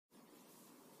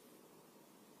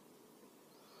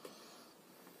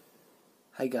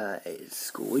Hi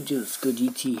guys,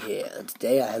 ScoreGT here, and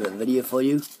today I have a video for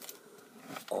you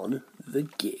on the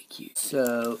Gear Cube.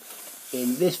 So,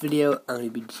 in this video, I'm going to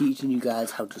be teaching you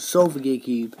guys how to solve the Gear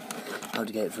Cube, how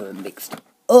to get it from a mixed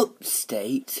up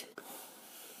state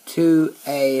to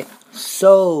a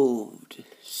solved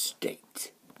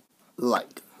state,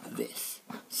 like this.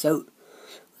 So,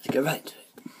 let's get right to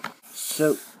it.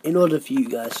 So, in order for you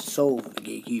guys to solve the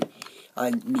Gear Cube, I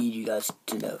need you guys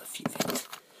to know a few things.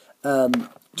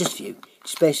 Just a few.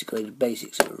 Just basically the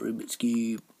basics of a Rubik's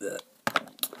Cube. The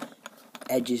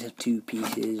edges have 2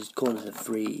 pieces, corners have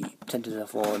 3, centers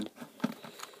have 1.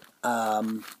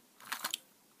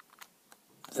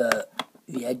 The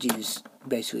edges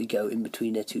basically go in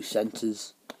between their 2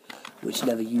 centers, which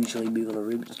never usually move on a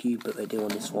Rubik's Cube, but they do on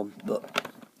this one. But,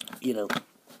 you know,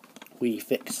 we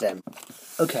fix them.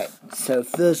 Okay, so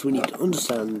first we need to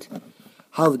understand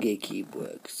how the Gear Cube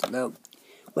works. Now,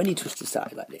 when you twist the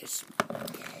side like this,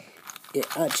 it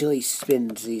actually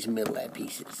spins these middle layer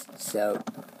pieces. So,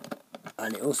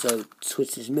 and it also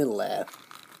twists this middle layer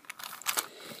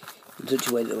in such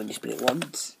a way that when you spin it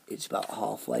once, it's about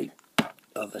halfway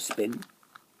of a spin,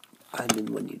 and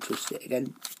then when you twist it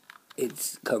again,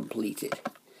 it's completed.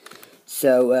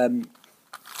 So,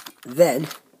 then,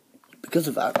 because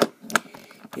of that,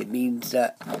 it means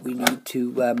that we need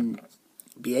to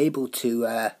be able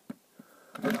to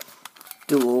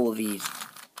do all these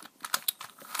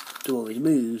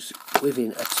moves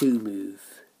within a 2 move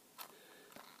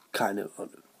kind of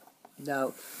order.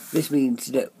 Now, this means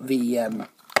that the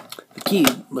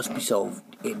cube must be solved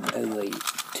in only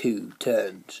 2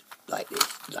 turns, like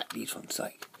this, like these ones,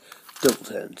 like double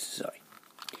turns. Sorry.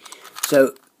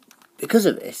 So, because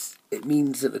of this, it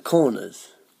means that the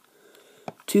corners,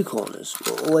 2 corners,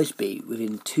 will always be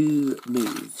within 2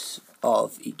 moves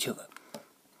of each other.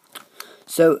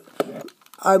 So,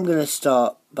 I'm going to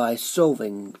start by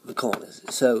solving the corners.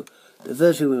 So, the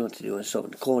first thing we want to do when solving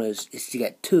the corners is to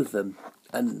get 2 of them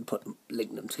and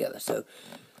link them together. So,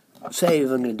 say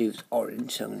if I'm going to do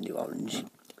orange, so I'm going to do orange,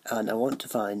 and I want to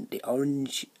find the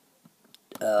orange,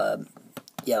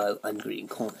 yellow, and green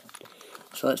corner.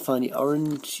 So let's find the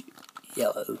orange,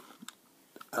 yellow,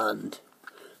 and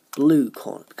blue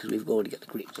corner, because we've already got the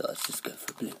green, so let's just go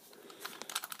for blue.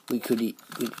 We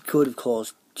could of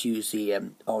course choose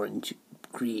the orange,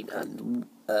 green, and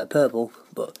purple,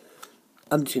 but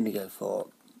I'm just going to go for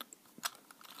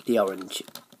the orange,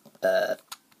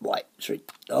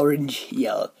 orange,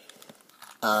 yellow,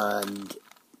 and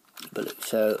blue.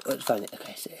 So let's find it.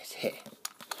 Okay, so it's here.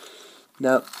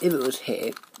 Now, if it was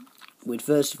here, we'd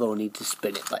first of all need to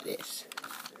spin it like this.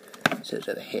 So it's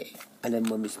over here, and then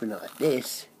when we spin it like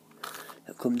this,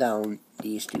 it'll come down.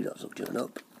 These 2 dots will join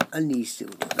up, and these 2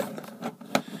 will join up.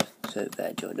 So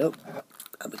they're joined up,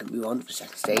 and we can move on to the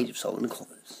second stage of solving the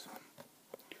corners.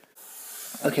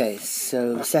 Okay,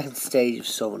 so the second stage of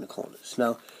solving the corners.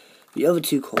 Now, the other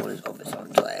 2 corners of this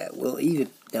orange layer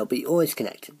they'll be always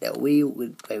connected. They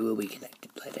will be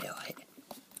connected like they are here.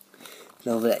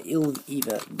 Now they'll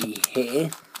either be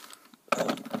here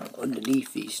or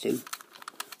underneath these 2.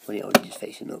 When the orange is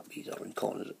facing up, these orange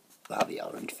corners will have the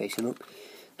orange facing up.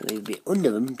 They'll be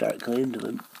under them, directly under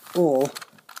them, or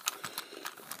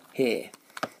here.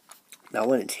 Now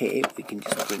when it's here, we can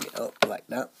just bring it up like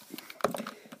that,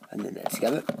 and then they're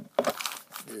together.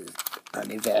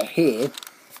 And if they're here,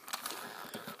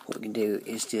 what we can do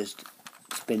is just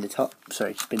spin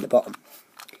the bottom,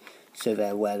 so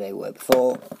they're where they were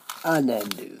before, and then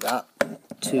do that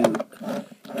to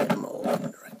get them all in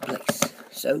the right place.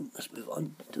 So let's move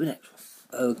on to the next one.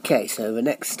 Okay, so the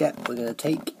next step we're going to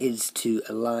take is to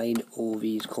align all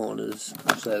these corners.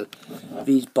 So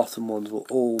these bottom ones will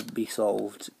all be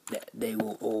solved. They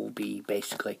will all be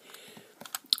basically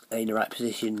in the right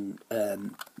position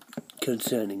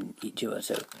concerning each other.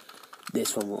 So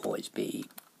this one will always be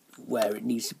where it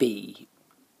needs to be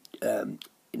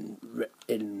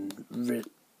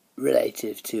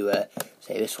relative to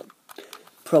say this one.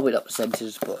 Probably not the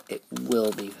centres, but it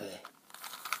will be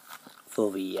for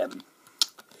the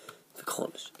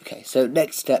corners. Okay, so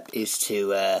next step is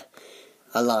to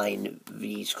align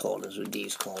these corners with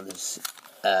these corners,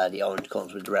 the orange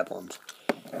corners with the red ones,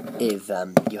 if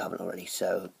you haven't already.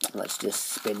 So let's just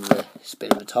spin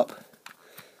the top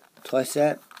twice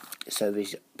there. So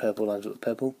these purple lines with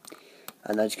purple,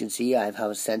 and as you can see, I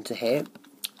have a centre here.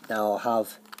 Now I'll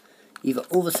have either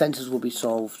all the centres will be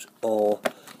solved, or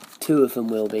 2 of them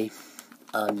will be,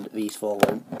 and these 4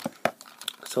 won't.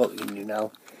 So what we can do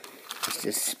now is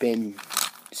just spin,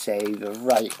 say, the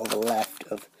right or the left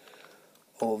of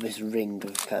all this ring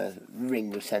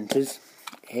of centres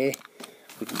here.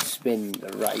 We can spin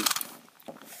the right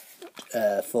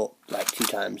for like 2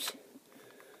 times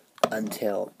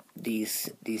until these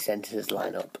centres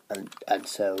line up, and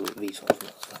so these ones will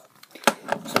as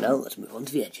well. So now let's move on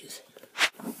to the edges.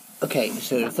 Okay,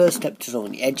 so the first step to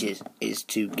solving the edges is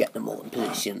to get them all in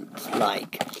positions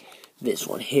like this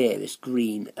one here. This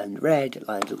green and red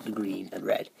lines up with the green and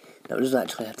red. Now it doesn't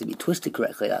actually have to be twisted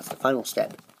correctly, that's the final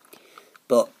step,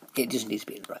 but it just needs to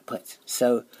be in the right place.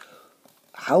 So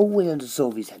how we're going to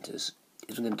solve these centres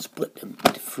is we're going to split them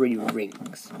into 3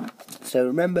 rings. So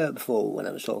remember before when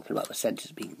I was talking about the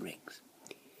centres being rings.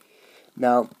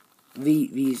 Now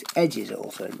these edges are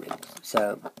also in rings.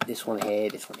 So this one here,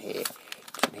 this one here,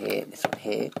 this one here, this one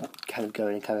here, kind of go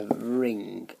in a kind of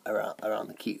ring around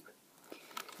the cube,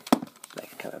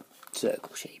 like a kind of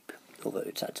circle shape, although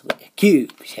it's actually a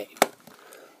cube shape.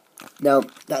 Now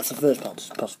that's the first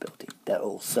possibility. They're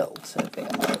all solved, so they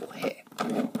are all here.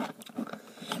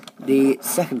 The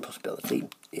second possibility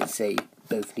is they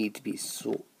both need to be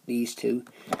swapped. These two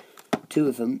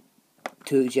of them,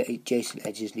 2 adjacent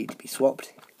edges need to be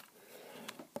swapped,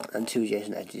 and 2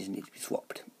 adjacent edges need to be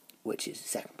swapped, which is the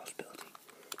second possibility.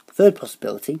 The third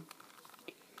possibility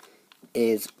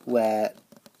is where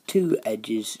 2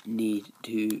 edges need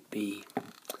to be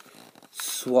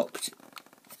swapped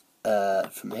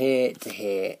from here to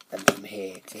here and from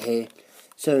here to here,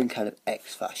 so in kind of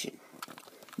X fashion.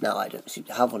 Now I don't seem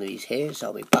to have one of these here, so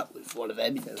I'll be back with one of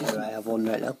them. So I have one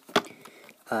right now,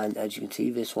 and as you can see,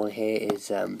 this one here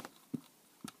is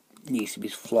needs to be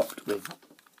swapped with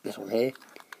this one here.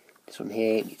 This one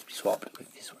here needs to be swapped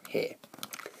with this one here.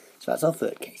 So that's our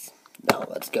third case. Now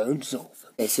let's go and solve.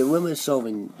 Okay, so when we're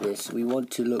solving this, we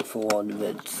want to look for one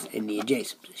that's in the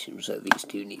adjacent position. So these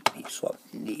 2 need to be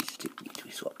swapped, and these 2 need to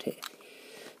be swapped here.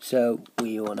 So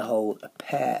we want to hold a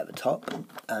pair at the top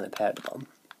and a pair at the bottom.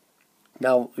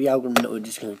 Now the algorithm that we're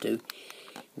just going to do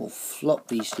will flop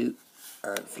these 2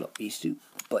 and flop these 2,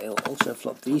 but it will also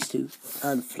flop these 2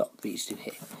 and flop these 2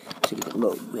 here. So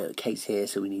we have a case here,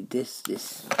 so we need this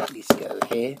needs to go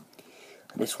here,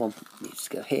 and this one needs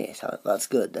to go here. So that's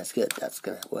good, that's going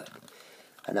to work.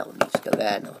 And that one needs to go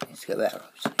there, and that one needs to go there,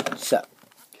 obviously. So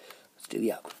let's do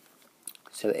the algorithm.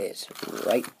 So it is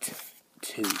right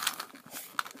 2,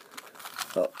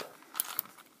 up,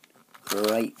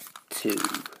 right 2,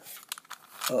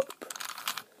 up,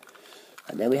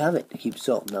 and there we have it. It keeps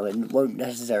up. Now it won't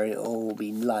necessarily all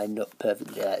be lined up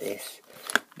perfectly like this.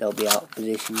 They'll be out of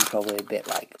position, probably a bit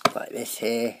like this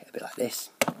here, a bit like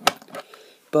this.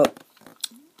 But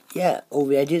yeah, all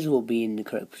the edges will be in the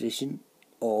correct position,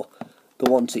 or the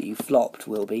ones that you flopped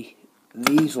will be.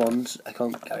 These ones I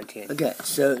can't guarantee. Okay,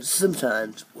 so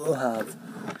sometimes we'll have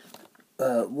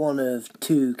one of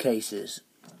 2 cases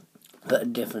that are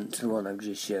different to the one I've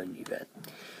just shown you then.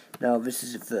 Now this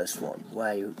is the first one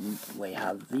where you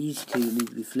have these 2 need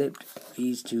to be flipped,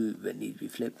 these 2 that need to be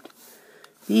flipped,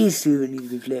 these 2 that need to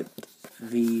be flipped,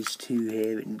 these 2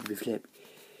 here that need to be flipped,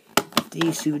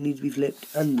 these 2 that need to be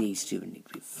flipped, and these 2 that need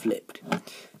to be flipped.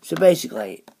 So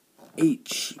basically,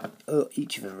 each of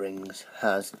the rings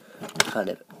has kind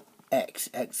of X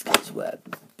case where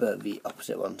both the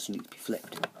opposite ones need to be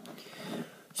flipped.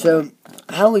 So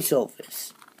how we solve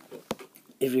this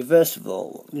is, first of all,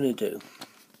 what we're going to do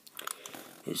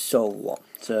is solve 1.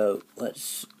 So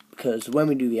because when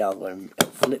we do the algorithm,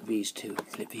 it'll flip these 2,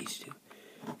 flip these 2,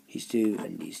 these 2,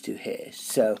 and these 2 here.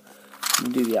 So we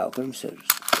do the algorithm. So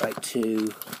just right 2,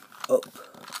 up,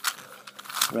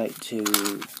 right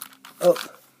 2, up,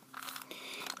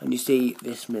 and you see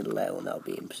this middle layer will now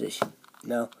be in position.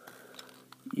 Now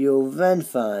you'll then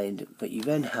find that you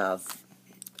then have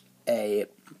a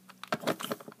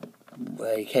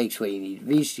case where you need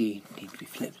these 2 need to be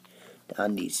flipped,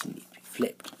 and these 2 need to be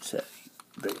flipped. So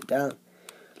you bring it down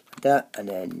like that, and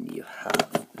then you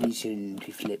have these 2 need to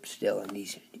be flipped still, and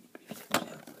these 2 need to be flipped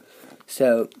still.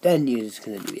 So then you're just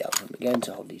going to do the algorithm again.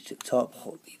 So hold these to the top,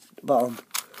 hold these at the bottom,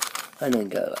 and then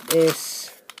go like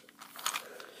this.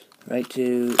 Right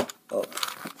 2, up,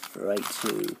 right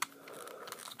 2,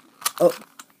 up,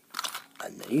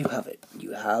 and there you have it.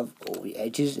 You have all the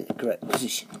edges in the correct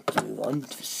position. Let's move on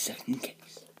to the second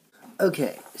case.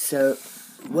 Okay, so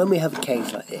when we have a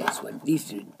case like this, when these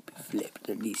 2 need to be flipped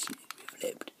and these 2 need to be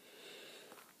flipped,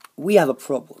 we have a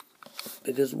problem,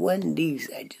 because when these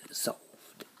edges are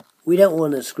solved, we don't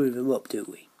want to screw them up, do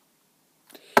we?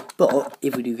 But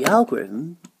if we do the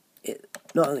algorithm, it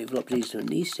not only flops these 2 and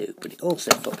these 2, but it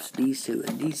also flops these 2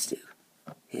 and these 2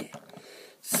 here.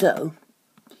 So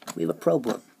we have a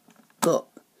problem. But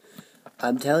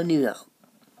I'm telling you now,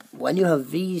 when you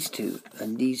have these 2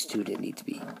 and these 2 that need to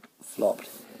be flopped,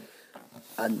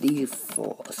 and these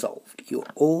 4 are solved, you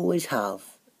always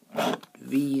have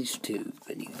these two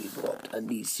need to be swapped, and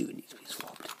these two need to be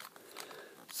swapped.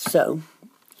 So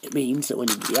it means that when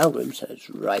you do the algorithm, so it's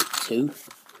right 2,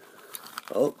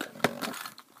 up,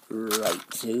 right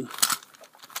 2,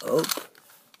 up.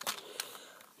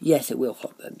 Yes, it will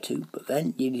flop them too, but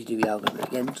then you need to do the algorithm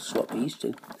again to swap these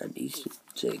two and these two.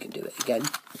 So you can do it again.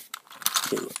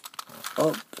 2,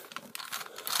 up,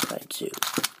 right 2,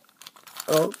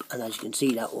 up, and as you can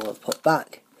see, that will have put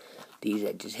back these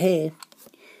edges here,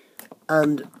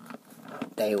 and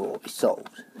they will be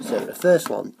solved. So the first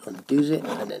one undoes it,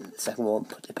 and then the second one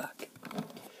puts it back.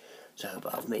 So,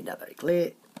 but I've made that very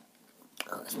clear.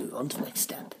 Now let's move on to the next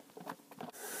step.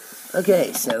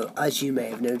 Okay, so as you may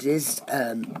have noticed,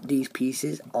 these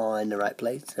pieces are in the right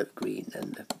place. So the green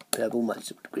and the purple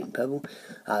matches up with the green and purple,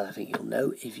 as I think you'll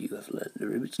know if you have learned the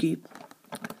Rubik's Cube.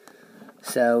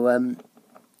 So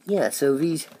yeah, so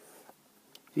these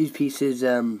pieces,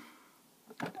 as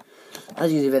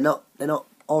you see, they're not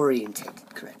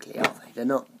orientated correctly, are they? They're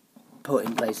not put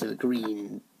in place so the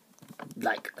green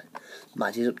like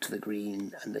matches up to the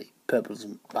green and the purple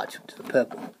doesn't match up to the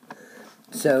purple.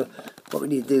 So what we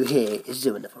need to do here is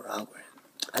do another algorithm,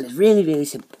 and it's really, really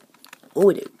simple. All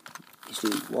we do is do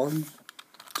 1,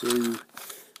 2,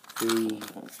 3,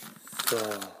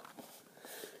 4,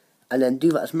 and then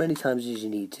do that as many times as you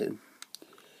need to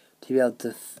be able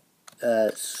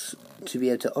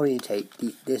to orientate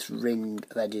this ring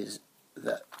of edges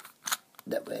that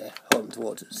we're holding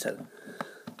towards us. So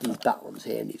these back ones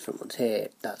here and these front ones here,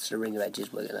 that's the ring of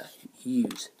edges we're going to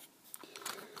use.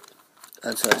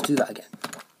 And so let's do that again.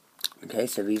 Okay,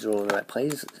 so these are all in the right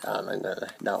place, and I'm going to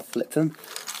now flip them.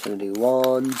 So I'm going to do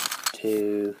 1,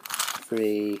 2,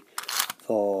 3,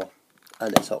 4,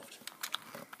 and they're solved.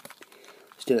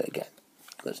 Let's do it again.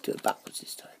 Let's do it backwards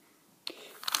this time.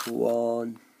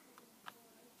 1,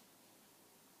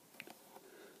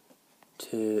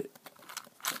 2,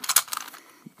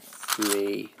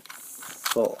 3,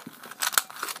 4.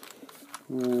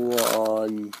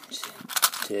 1,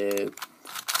 2,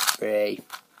 3,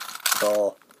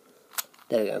 4.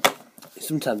 There we go.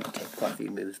 Sometimes it takes quite a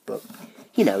few moves, but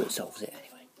you know, it solves it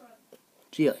anyway.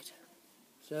 See you later.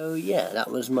 So yeah, that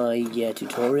was my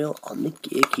tutorial on the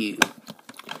Gear Cube.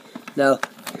 Now,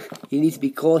 you need to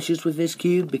be cautious with this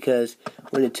cube because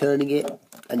when you're turning it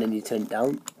and then you turn it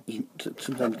down, you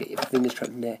sometimes get your fingers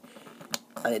trapped in there,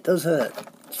 and it does hurt.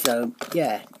 So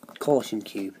yeah, caution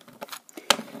cube.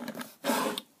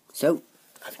 So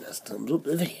I think that's thumbs up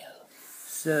the video.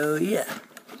 So yeah,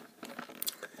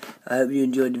 I hope you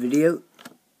enjoyed the video,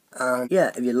 and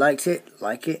yeah, if you liked it,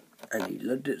 like it, and if you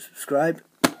loved it, subscribe.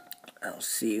 I'll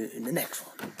see you in the next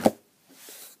one.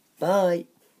 Bye.